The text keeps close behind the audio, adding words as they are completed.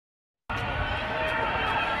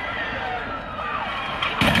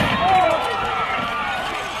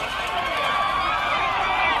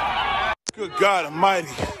God almighty.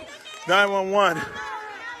 911.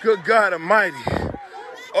 Good God almighty.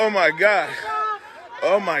 Oh my God.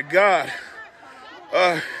 Oh my God.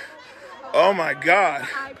 Oh my God.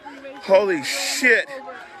 Holy shit.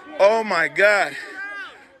 Oh my God.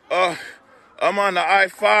 I'm on the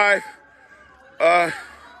I-5.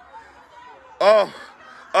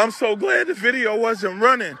 I'm so glad the video wasn't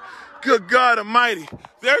running. Good God almighty.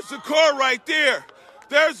 There's the car right there.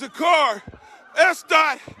 There's the car.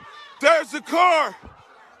 S-Dot. There's the car.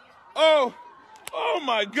 Oh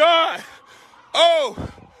my God. Oh,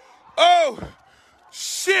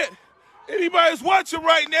 shit. Anybody's watching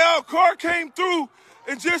right now, a car came through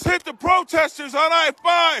and just hit the protesters on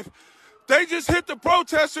I-5. They just hit the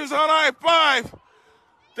protesters on I-5.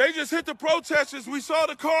 They just hit the protesters. We saw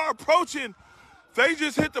the car approaching. They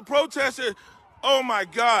just hit the protesters. Oh my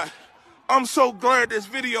God. I'm so glad this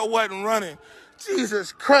video wasn't running.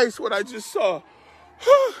 Jesus Christ, what I just saw.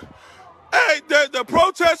 Hey, the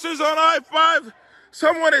protesters on I-5.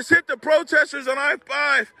 Someone has hit the protesters on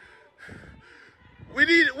I-5. We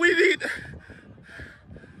need.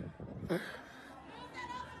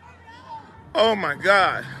 Oh my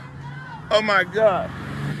God. Oh my God.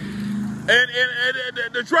 And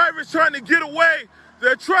the driver's trying to get away.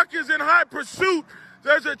 The truck is in high pursuit.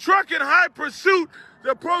 There's a truck in high pursuit.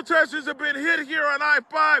 The protesters have been hit here on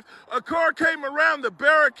I-5. A car came around the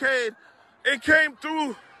barricade. It came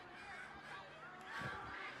through.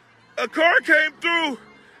 A car came through.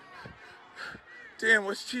 Damn,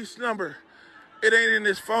 what's Chief's number? It ain't in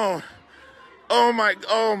his phone. Oh my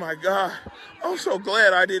God. I'm so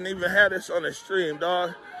glad I didn't even have this on the stream,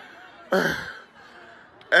 dog.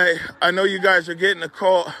 Hey, I know you guys are getting a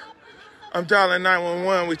call. I'm dialing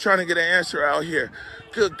 911. We're trying to get an answer out here.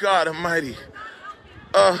 Good God almighty.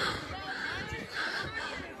 Oh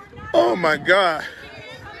my God.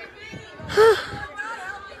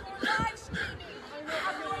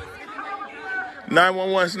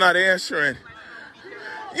 911's not answering.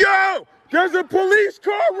 Yo, there's a police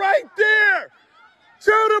car right there.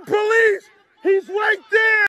 Tell the police he's right there.